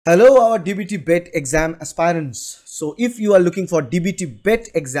Hello, our DBT BET exam aspirants. So, if you are looking for DBT BET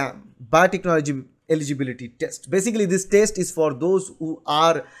exam, biotechnology eligibility test, basically this test is for those who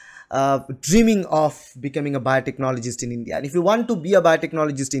are dreaming of becoming a biotechnologist in India. And if you want to be a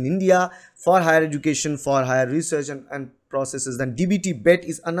biotechnologist in India for higher education, for higher research and processes, then DBT BET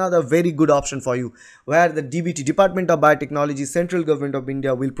is another very good option for you, where the DBT Department of Biotechnology, Central Government of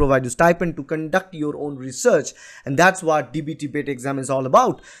India will provide you stipend to conduct your own research, and that's what DBT BET exam is all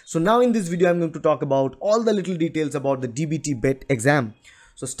about. So now in this video I'm going to talk about all the little details about the DBT BET exam.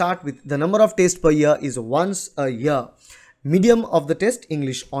 So start with the number of tests per year is once a year. Medium of the test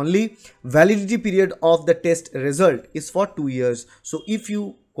English only. Validity period of the test result is for 2 years. So if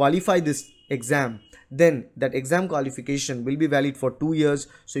you qualify this exam, then that exam qualification will be valid for 2 years.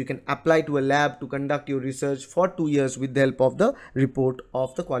 So you can apply to a lab to conduct your research for 2 years with the help of the report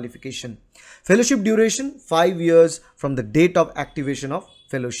of the qualification. Fellowship duration 5 years from the date of activation of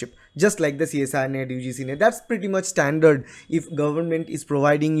fellowship, just like the CSIR net, UGC net. That's pretty much standard. If government is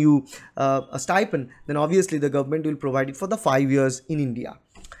providing you a stipend, then obviously the government will provide it for the 5 years in India.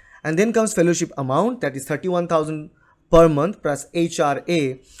 And then comes fellowship amount, that is 31,000 per month plus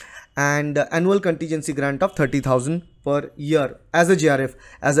HRA, and annual contingency grant of 30,000 per year as a JRF.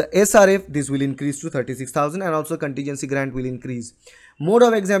 As a SRF, this will increase to 36,000, and also contingency grant will increase. Mode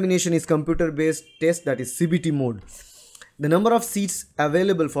of examination is computer based test, that is CBT mode. The number of seats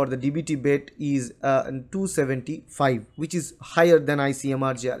available for the DBT BET is 275, which is higher than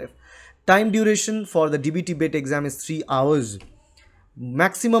ICMR JRF. Time duration for the DBT BET exam is 3 hours.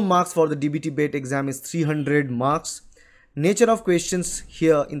 Maximum marks for the DBT BET exam is 300 marks. Nature of questions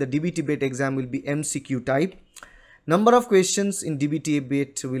here in the DBT BET exam will be MCQ type. Number of questions in DBT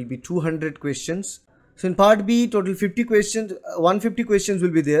BET will be 200 questions. So in part B, total 50 questions, 150 questions will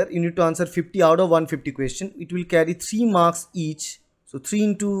be there. You need to answer 50 out of 150 questions. It will carry 3 marks each. So 3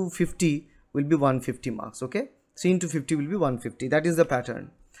 into 50 will be 150 marks. Okay, 3 into 50 will be 150. That is the pattern.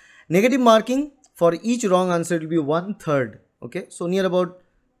 Negative marking for each wrong answer will be 1/3. Okay, so near about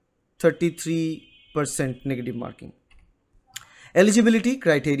 33% negative marking. Eligibility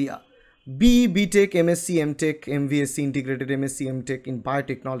criteria: BE, BTech, MSc, MTech, MVSc, integrated MSc, MTech in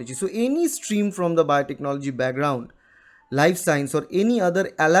biotechnology. So any stream from the biotechnology background, life science or any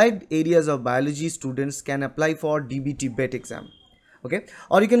other allied areas of biology, students can apply for DBT BET exam. Okay,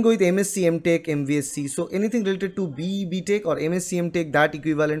 or you can go with MSc, MTech, MVSc. So anything related to BE, BTech or MSc, MTech, that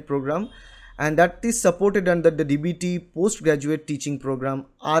equivalent program, and that is supported under the DBT postgraduate teaching program,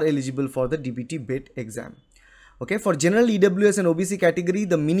 are eligible for the DBT BET exam. Okay, for general EWS and OBC category,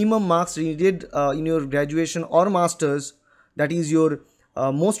 the minimum marks needed in your graduation or masters, that is your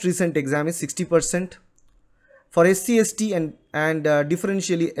most recent exam, is 60%. For SC, ST and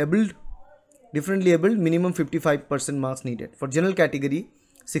differently abled, minimum 55% marks needed. For general category,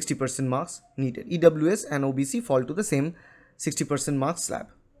 60% marks needed. EWS and OBC fall to the same 60% marks slab.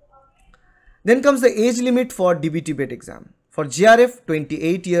 Then comes the age limit for DBT BET exam. For JRF,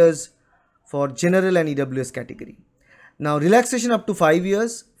 28 years. For general and EWS category. Now relaxation up to 5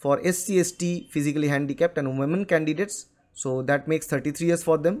 years for SC, ST, physically handicapped and women candidates. So that makes 33 years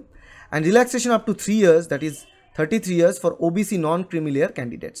for them. And relaxation up to 3 years, that is 33 years for OBC non-creamy layer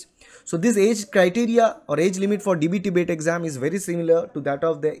candidates. So this age criteria or age limit for DBT BET exam is very similar to that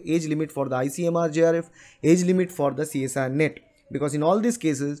of the age limit for the ICMR JRF, age limit for the CSIR net. Because in all these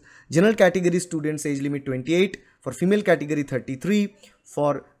cases, general category students age limit 28, for female category 33,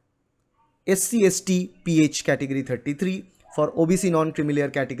 for SC, ST, PH category 33, for OBC non-creamy layer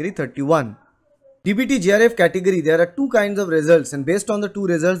category 31. DBT JRF category, there are 2 kinds of results, and based on the 2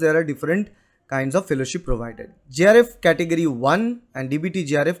 results there are different kinds of fellowship provided. JRF category 1 and DBT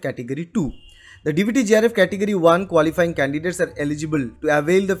JRF category 2. The DBT JRF category 1 qualifying candidates are eligible to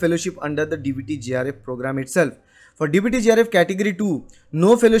avail the fellowship under the DBT JRF program itself. For DBT JRF category 2,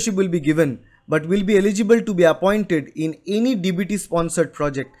 no fellowship will be given, but will be eligible to be appointed in any DBT sponsored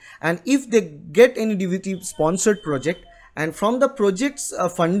project. And if they get any DBT sponsored project, and from the project's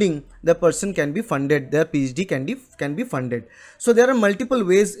funding, the person can be funded, their PhD can be funded. So there are multiple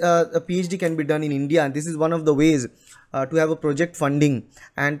ways a PhD can be done in India, and this is one of the ways to have a project funding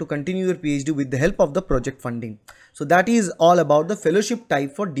and to continue your PhD with the help of the project funding. So that is all about the fellowship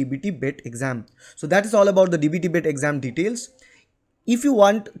type for DBT BET exam. So that is all about the DBT BET exam details. If you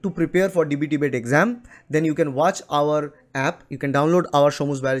want to prepare for DBT BET exam, then you can watch our app. You can download our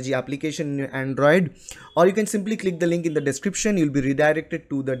Shomu's Biology application in your Android, or you can simply click the link in the description. You'll be redirected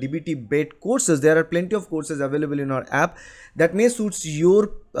to the DBT BET courses. There are plenty of courses available in our app that may suit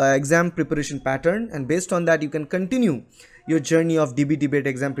your exam preparation pattern, and based on that you can continue your journey of DBT BET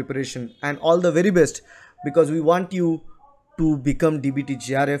exam preparation. And all the very best, because we want you to become DBT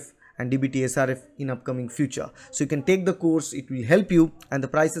JRF and DBT SRF in upcoming future. So you can take the course, it will help you, and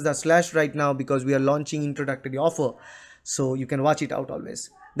the prices are slashed right now because we are launching introductory offer, so you can watch it out always.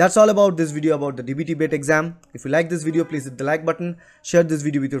 That's all about this video about the DBT BET exam. If you like this video, please hit the like button, share this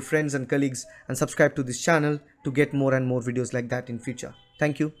video with your friends and colleagues, and subscribe to this channel to get more and more videos like that in future.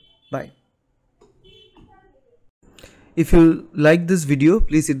 Thank you. Bye. If you like this video,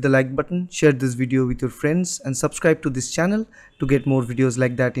 please hit the like button, share this video with your friends and subscribe to this channel to get more videos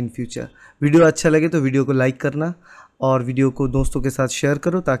like that in future. Video अच्छा लगे तो video को like करना और video को दोस्तों के साथ शेयर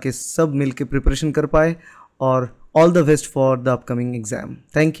करो ताकि सब मिलके प्रिपरेशन कर पाए, और all the best for the upcoming exam.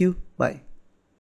 Thank you. Bye.